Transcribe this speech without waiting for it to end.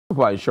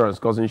about insurance,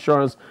 because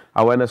Insurance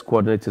Awareness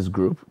Coordinators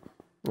Group,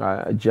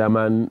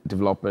 German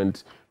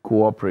Development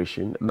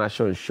Cooperation,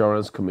 National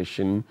Insurance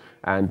Commission,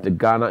 and the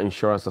Ghana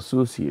Insurance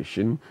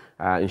Association,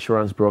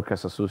 Insurance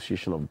Brokers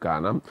Association of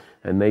Ghana,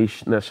 and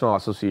National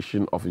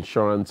Association of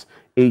Insurance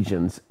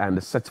Agents, and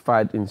the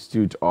Certified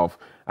Institute of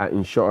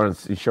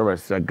Insurance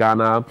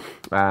Ghana,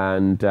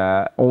 and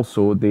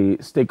also the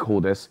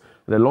stakeholders.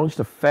 They launched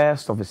the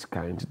first of its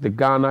kind, the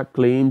Ghana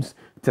Claims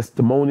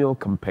Testimonial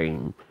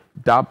Campaign,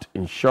 dubbed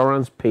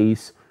Insurance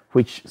Pace,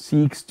 which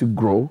seeks to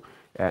grow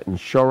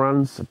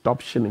insurance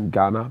adoption in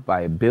Ghana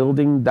by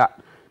building that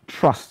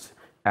trust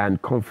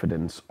and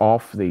confidence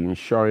of the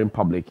insuring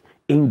public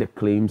in the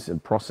claims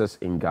and process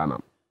in Ghana.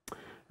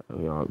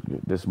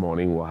 This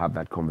morning we'll have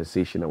that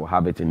conversation and we'll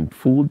have it in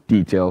full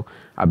detail.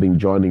 I've been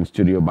joined in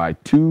studio by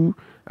two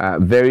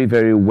very,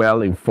 very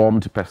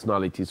well-informed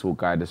personalities who will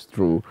guide us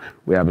through.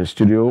 We have in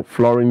studio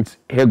Florence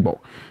Hegbo.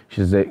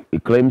 She's a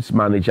claims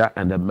manager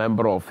and a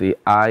member of the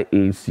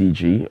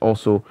IACG.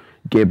 Also,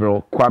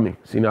 Gabriel Kwame,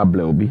 Senior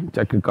Bleobi,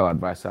 Technical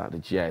Advisor at the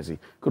GIZ.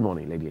 Good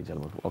morning, ladies and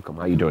gentlemen. Welcome.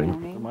 How are you doing?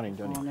 Good morning,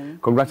 Johnny.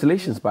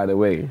 Congratulations, by the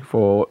way,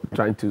 for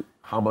trying to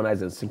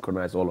harmonize and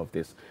synchronize all of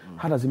this.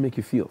 How does it make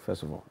you feel,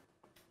 first of all?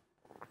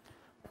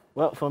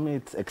 Well, for me,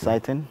 it's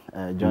exciting,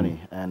 Johnny.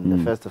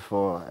 And first of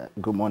all,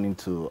 good morning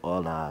to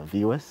all our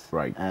viewers.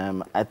 Right.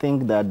 I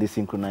think that the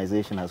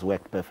synchronization has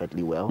worked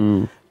perfectly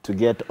well to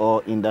get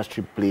all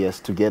industry players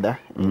together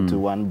into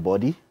one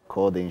body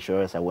called the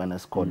Insurance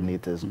Awareness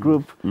Coordinators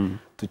Group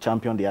to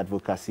champion the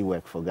advocacy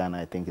work for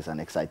Ghana. I think is an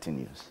exciting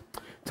news.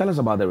 Tell us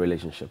about the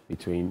relationship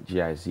between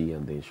GIZ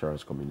and the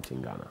insurance community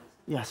in Ghana.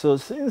 Yeah, so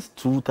since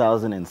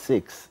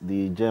 2006,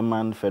 the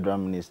German Federal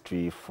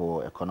Ministry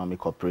for Economic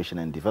Cooperation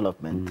and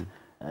Development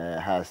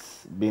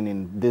has been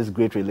in this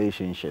great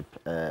relationship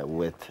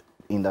with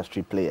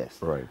industry players.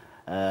 Right.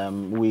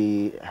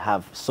 We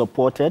have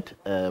supported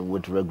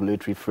with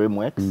regulatory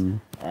frameworks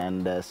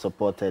and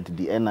supported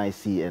the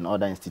NIC and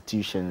other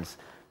institutions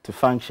to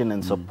function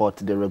and support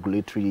the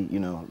regulatory,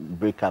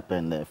 breakup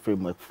and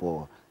framework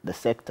for the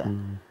sector.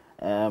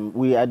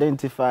 We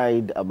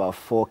identified about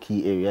 4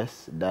 key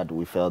areas that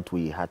we felt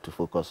we had to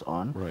focus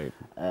on. Right.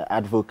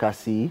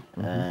 Advocacy,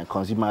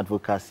 consumer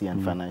advocacy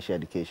and financial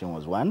education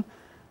was one.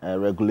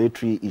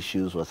 Regulatory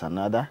issues was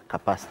another.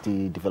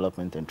 Capacity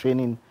development and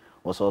training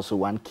was also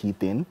one key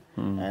thing.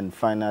 And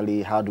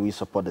finally, how do we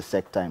support the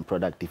sector in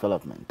product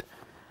development?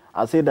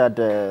 I'll say that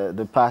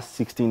the past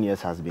 16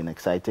 years has been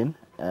exciting.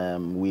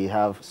 We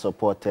have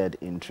supported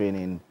in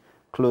training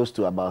close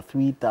to about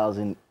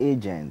 3,000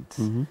 agents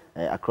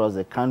across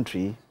the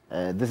country.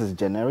 This is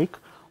generic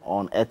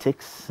on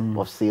ethics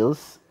of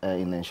sales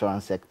in the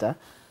insurance sector.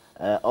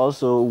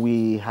 Also,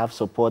 we have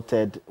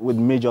supported with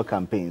major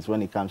campaigns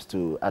when it comes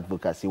to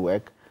advocacy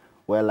work,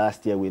 where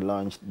last year we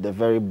launched the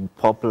very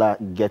popular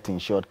Get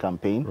Insured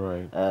campaign,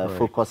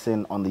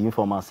 focusing on the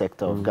informal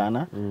sector of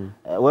Ghana,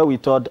 where we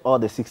toured all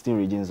the 16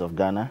 regions of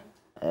Ghana,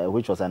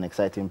 which was an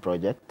exciting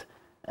project.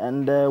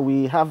 And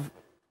we have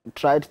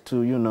tried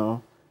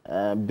to,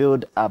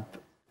 build up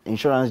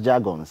insurance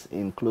jargons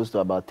in close to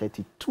about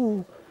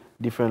 32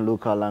 different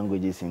local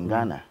languages in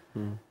Ghana,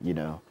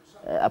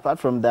 apart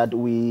from that,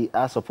 we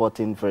are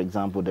supporting, for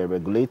example, the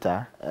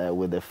regulator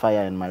with the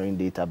fire and marine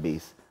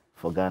database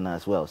for Ghana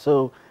as well.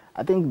 So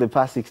I think the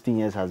past 16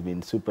 years has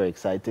been super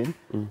exciting.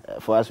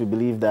 For us, we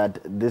believe that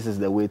this is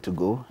the way to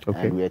go,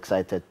 and we're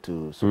excited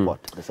to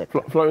support the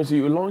sector. Florence,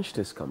 you launched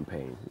this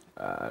campaign,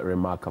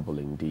 remarkable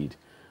indeed.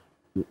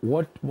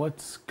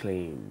 What's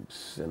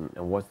claims and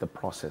what's the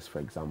process, for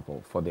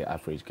example, for the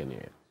average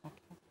Ghanaian?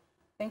 Okay.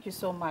 Thank you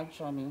so much,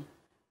 Johnny.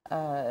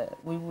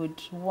 We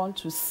would want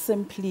to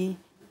simply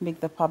make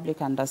the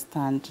public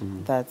understand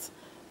that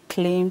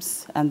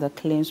claims and the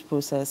claims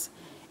process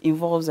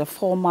involves a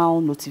formal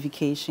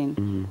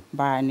notification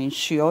by an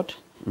insured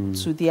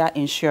to their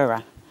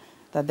insurer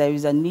that there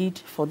is a need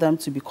for them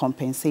to be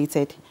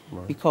compensated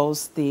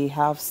because they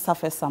have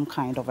suffered some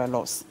kind of a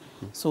loss.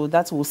 So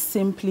that will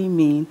simply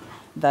mean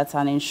that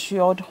an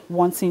insured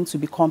wanting to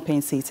be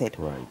compensated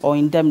or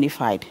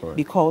indemnified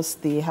because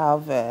they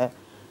have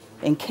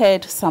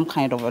incurred some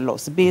kind of a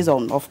loss based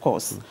on, of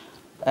course,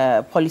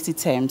 policy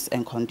terms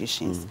and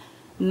conditions.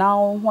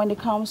 Now, when it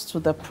comes to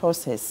the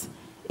process,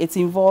 it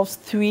involves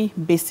 3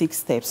 basic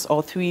steps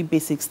or 3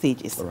 basic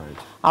stages.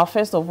 I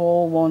first of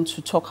all want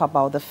to talk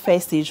about the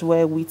first stage,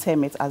 where we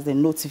term it as the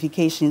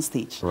notification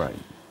stage.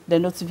 The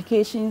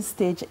notification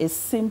stage is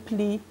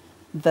simply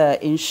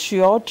the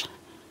insured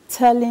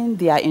telling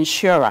their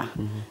insurer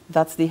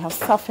that they have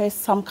suffered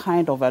some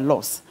kind of a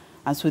loss,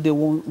 and so they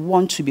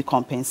want to be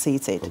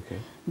compensated.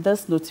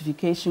 This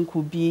notification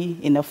could be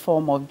in a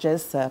form of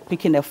just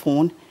picking a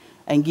phone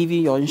and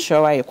giving your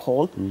insurer a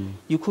call.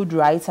 You could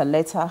write a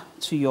letter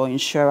to your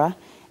insurer.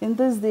 In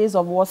these days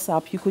of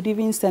WhatsApp, you could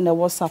even send a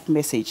WhatsApp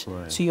message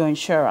to your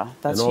insurer.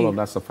 And all of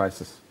that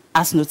suffices?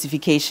 As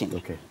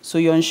notification. So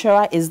your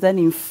insurer is then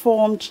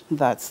informed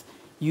that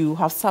you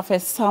have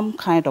suffered some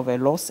kind of a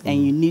loss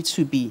and you need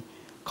to be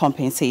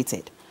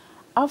compensated.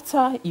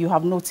 After you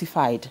have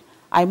notified,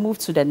 I move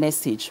to the next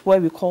stage, where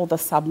we call the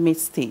submit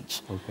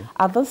stage. Okay.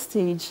 At this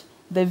stage,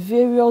 the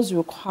various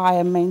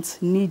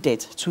requirements needed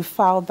to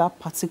file that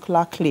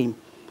particular claim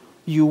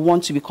you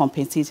want to be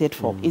compensated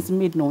for is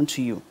made known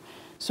to you.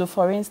 So,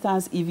 for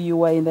instance, if you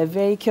were in a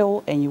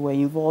vehicle and you were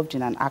involved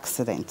in an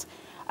accident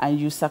and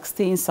you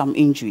sustained some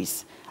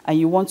injuries and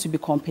you want to be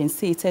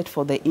compensated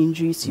for the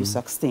injuries you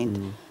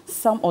sustained,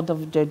 some of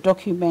the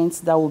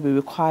documents that will be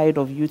required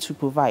of you to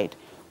provide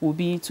will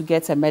be to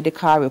get a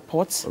medical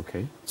report,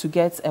 to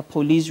get a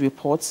police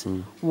report.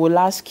 We'll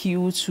ask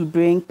you to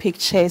bring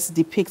pictures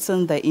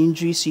depicting the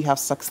injuries you have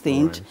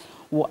sustained. Right.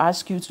 We'll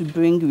ask you to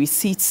bring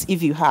receipts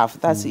if you have.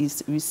 That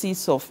is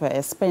receipts of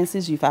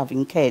expenses you have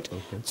incurred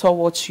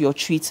towards your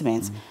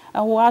treatment.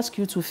 And we'll ask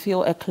you to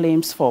fill a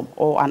claims form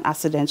or an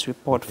accident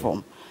report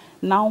form.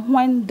 Now,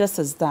 when this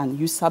is done,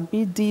 you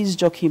submit these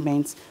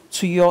documents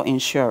to your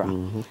insurer.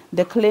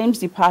 The claims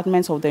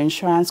department of the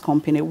insurance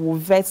company will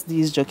vet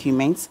these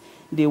documents,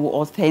 they will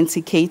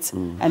authenticate,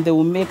 and they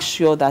will make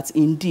sure that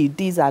indeed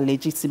these are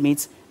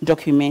legitimate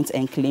documents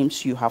and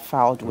claims you have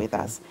filed with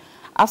us.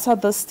 After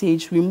this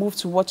stage, we move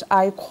to what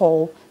I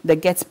call the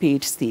get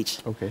paid stage.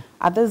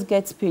 At this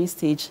get paid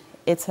stage,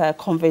 it's a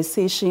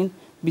conversation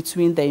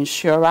between the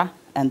insurer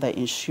and the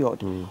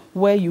insured,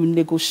 where you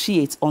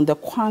negotiate on the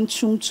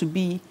quantum to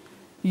be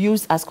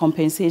used as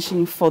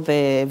compensation for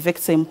the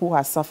victim who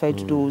has suffered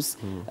those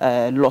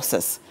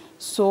losses.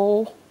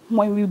 So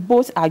when we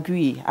both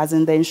agree, as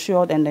in the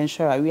insured and the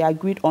insurer, we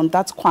agreed on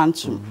that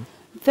quantum,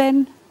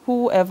 then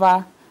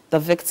whoever the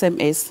victim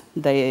is,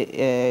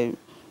 is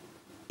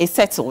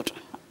settled.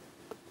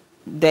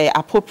 The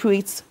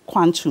appropriate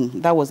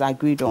quantum that was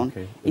agreed on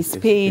is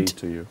paid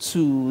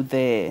to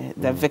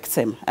the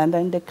victim, and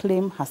then the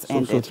claim has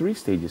ended. So 3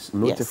 stages: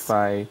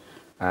 notify,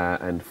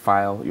 and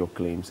file your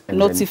claims. And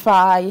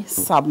notify,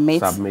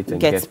 submit, and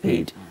get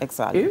paid.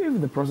 Exactly.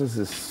 If the process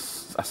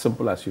is as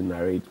simple as you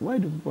narrate, why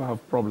do people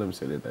have problems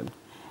with it then?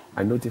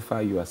 I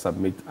notify you, I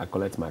submit, I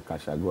collect my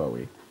cash, I go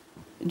away.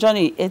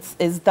 Johnny, it's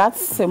that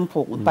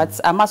simple, but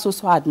I must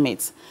also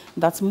admit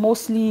that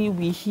mostly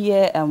we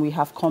hear and we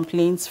have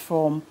complaints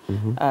from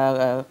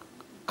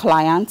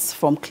clients,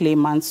 from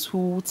claimants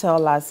who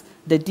tell us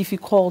the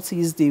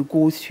difficulties they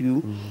go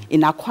through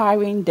in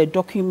acquiring the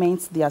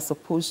documents they are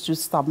supposed to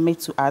submit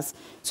to us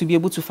to be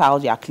able to file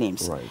their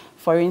claims. Right.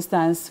 For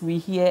instance, we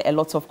hear a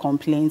lot of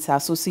complaints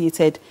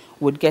associated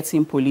with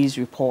getting police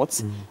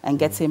reports and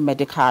getting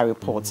medical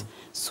reports.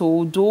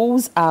 So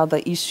those are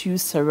the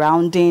issues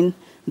surrounding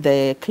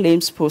the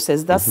claims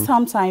process that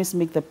sometimes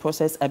make the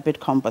process a bit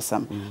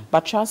cumbersome.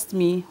 But trust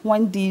me,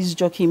 when these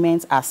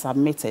documents are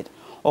submitted,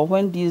 or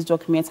when these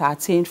documents are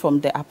obtained from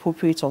the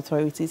appropriate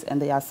authorities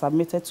and they are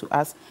submitted to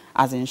us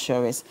as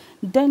insurers,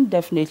 then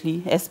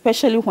definitely,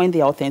 especially when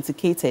they are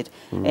authenticated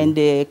and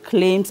the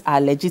claims are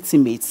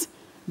legitimate,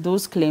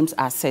 those claims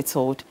are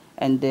settled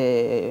and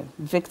the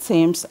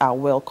victims are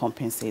well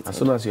compensated. As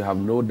soon as you have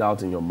no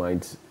doubt in your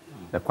mind,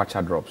 the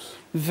kwacha drops.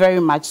 Very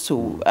much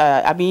so.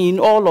 I mean, in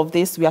all of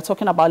this, we are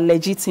talking about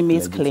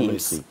legitimate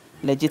claims.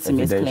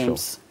 Legitimate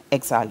claims.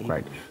 Exactly.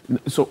 Right.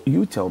 So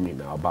you tell me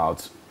now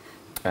about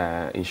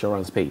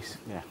Insurance Pays.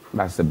 Yeah.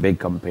 That's the big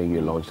campaign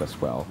you launched as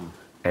well.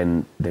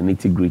 And the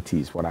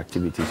nitty-gritties, what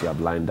activities you have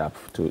lined up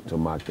to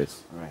mark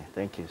this. Right,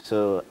 thank you.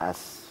 So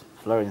as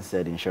Florence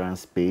said,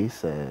 Insurance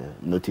Pays,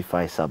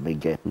 notify, submit,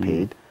 get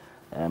paid.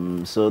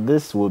 So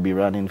this will be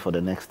running for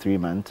the next 3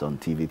 months on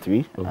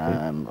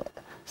TV3.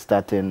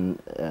 Starting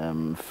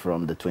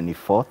from the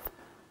 24th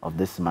of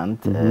this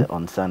month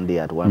on Sunday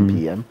at 1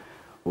 p.m.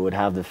 We would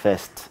have the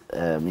first,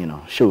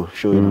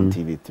 showing on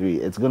TV3.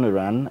 It's going to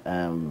run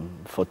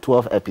for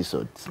 12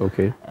 episodes.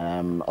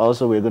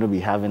 Also, we're going to be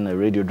having a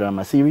radio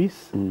drama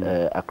series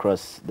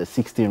across the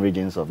 16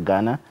 regions of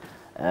Ghana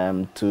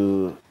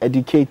to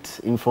educate,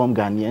 inform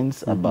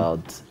Ghanaians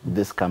about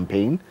this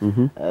campaign.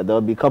 There'll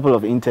be a couple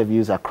of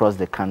interviews across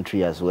the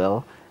country as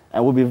well,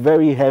 and we'll be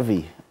very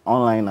heavy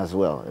online as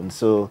well. And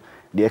so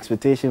the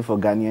expectation for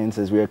Ghanaians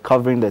is we are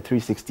covering the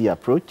 360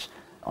 approach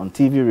on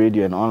TV,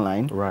 radio, and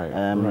online,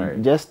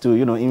 just to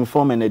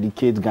inform and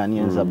educate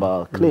Ghanaians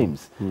about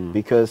claims,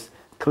 because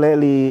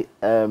clearly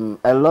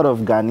a lot of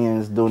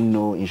Ghanaians don't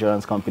know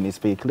insurance companies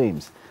pay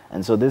claims,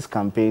 and so this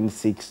campaign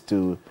seeks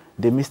to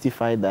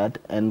demystify that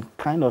and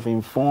kind of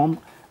inform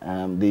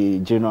the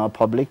general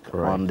public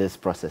on these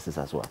processes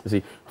as well.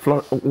 See,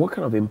 Flor, what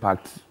kind of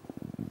impact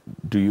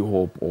do you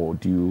hope or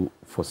do you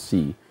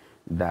foresee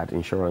that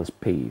Insurance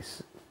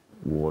Pays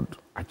would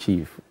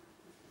achieve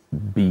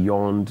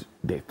beyond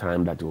the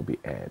time that it will be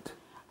aired?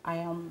 I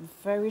am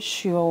very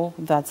sure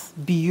that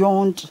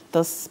beyond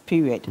this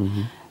period,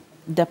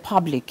 the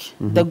public,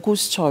 the good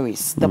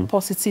stories, the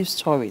positive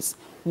stories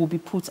will be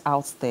put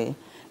out there.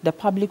 The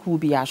public will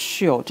be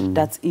assured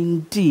that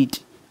indeed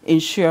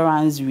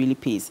insurance really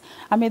pays.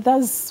 I mean,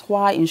 that's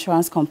why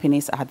insurance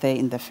companies are there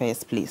in the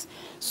first place.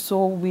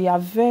 So we are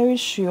very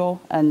sure,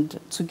 and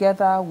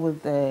together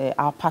with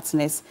our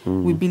partners,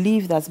 we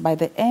believe that by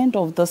the end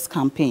of this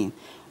campaign,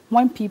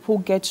 when people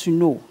get to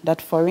know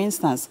that, for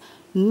instance,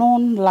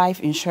 non-life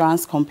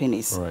insurance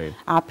companies Right.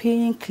 are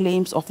paying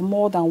claims of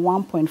more than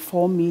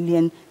 1.4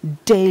 million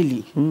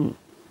daily.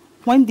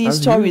 When these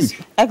That's stories,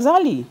 huge.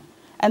 exactly,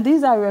 and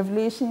these are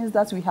revelations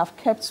that we have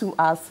kept to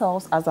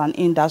ourselves as an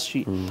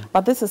industry.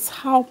 But this is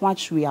how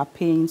much we are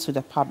paying to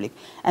the public.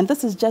 And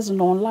this is just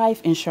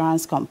non-life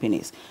insurance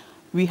companies.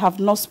 We have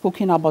not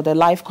spoken about the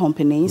life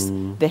companies.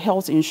 The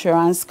health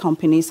insurance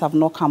companies have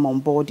not come on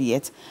board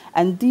yet.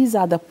 And these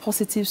are the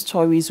positive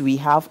stories we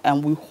have,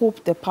 and we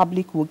hope the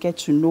public will get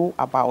to know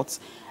about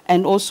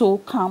and also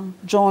come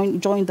join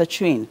the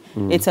train.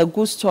 It's a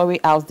good story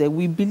out there.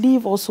 We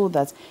believe also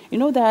that, you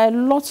know, there are a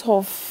lot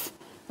of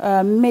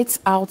myths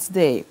out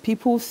there.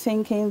 People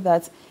thinking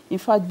that, in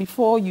fact,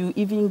 before you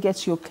even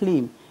get your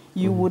claim,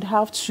 you would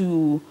have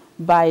to,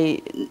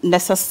 by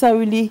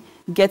necessarily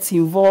get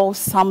involved,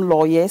 some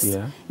lawyers,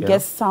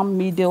 get some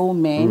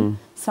middlemen.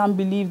 Some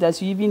believe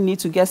that you even need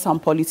to get some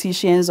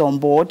politicians on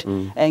board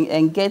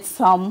and get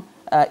some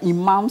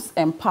imams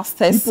and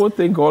pastors. People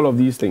think all of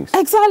these things.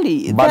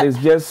 Exactly. But it's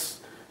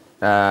just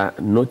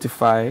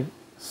notify,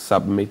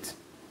 submit,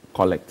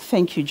 collect.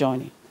 Thank you,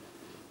 Johnny.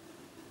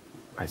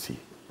 I see.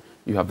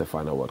 You have the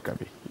final word,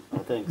 Kabi.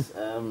 Thanks.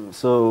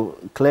 So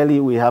clearly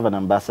we have an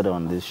ambassador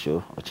on this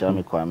show,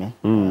 Ochami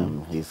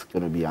Kwame. He's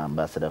going to be our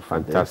ambassador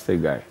for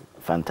Fantastic guy.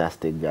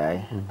 Fantastic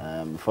guy.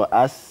 For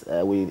us,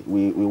 we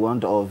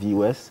want all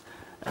viewers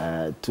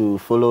to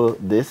follow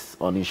this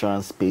on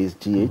Insurance Space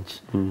GH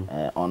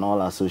on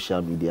all our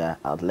social media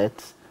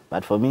outlets.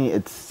 But for me,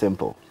 it's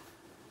simple.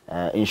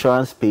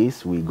 Insurance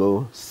Space, we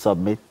go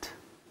submit,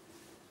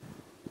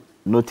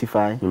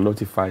 notify,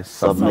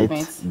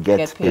 submit,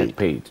 get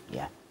paid.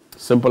 Yeah.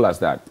 Simple as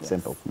that.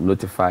 Simple.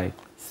 Notify,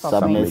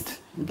 submit,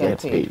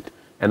 get paid. paid.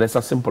 And it's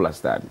as simple as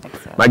that.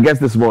 Exactly. My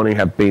guests this morning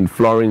have been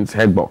Florence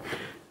Hegbo,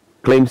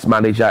 Claims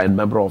Manager and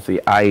member of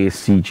the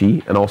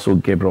IACG, and also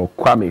Gabriel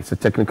Kwame, he's a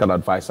technical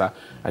advisor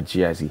at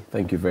GIZ.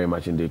 Thank you very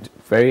much indeed.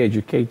 Very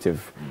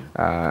educative,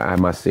 I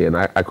must say, and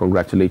I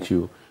congratulate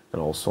you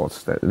and all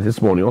sorts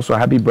this morning. Also,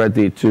 happy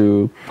birthday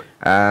to,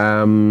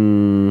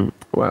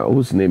 well,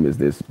 whose name is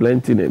this?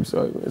 Plenty names.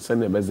 So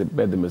send them as a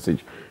birthday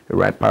message,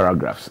 write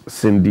paragraphs.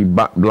 Cindy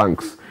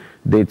Blanks,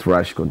 date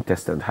rush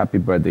contestant. Happy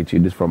birthday to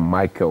you. This from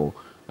Michael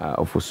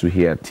Ofosu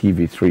here at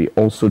TV3.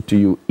 Also to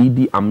you,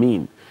 Idi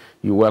Amin.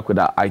 You work with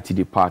our IT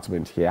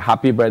department here.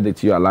 Happy birthday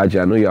to you,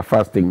 Elijah. I know you're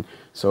fasting,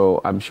 so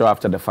I'm sure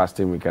after the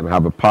fasting we can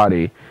have a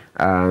party.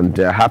 And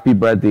happy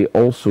birthday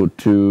also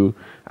to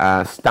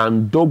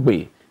Stan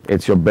Dogbe.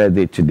 It's your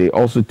birthday today.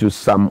 Also to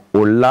Sam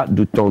Ola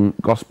Duton,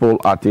 gospel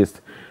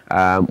artist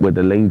with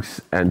the Links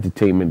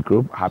Entertainment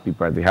Group. Happy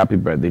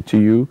birthday to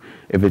you.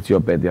 If it's your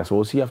birthday as well,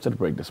 we'll see you after the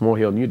break. There's more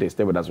here on New Day.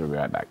 Stay with us. We'll be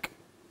right back.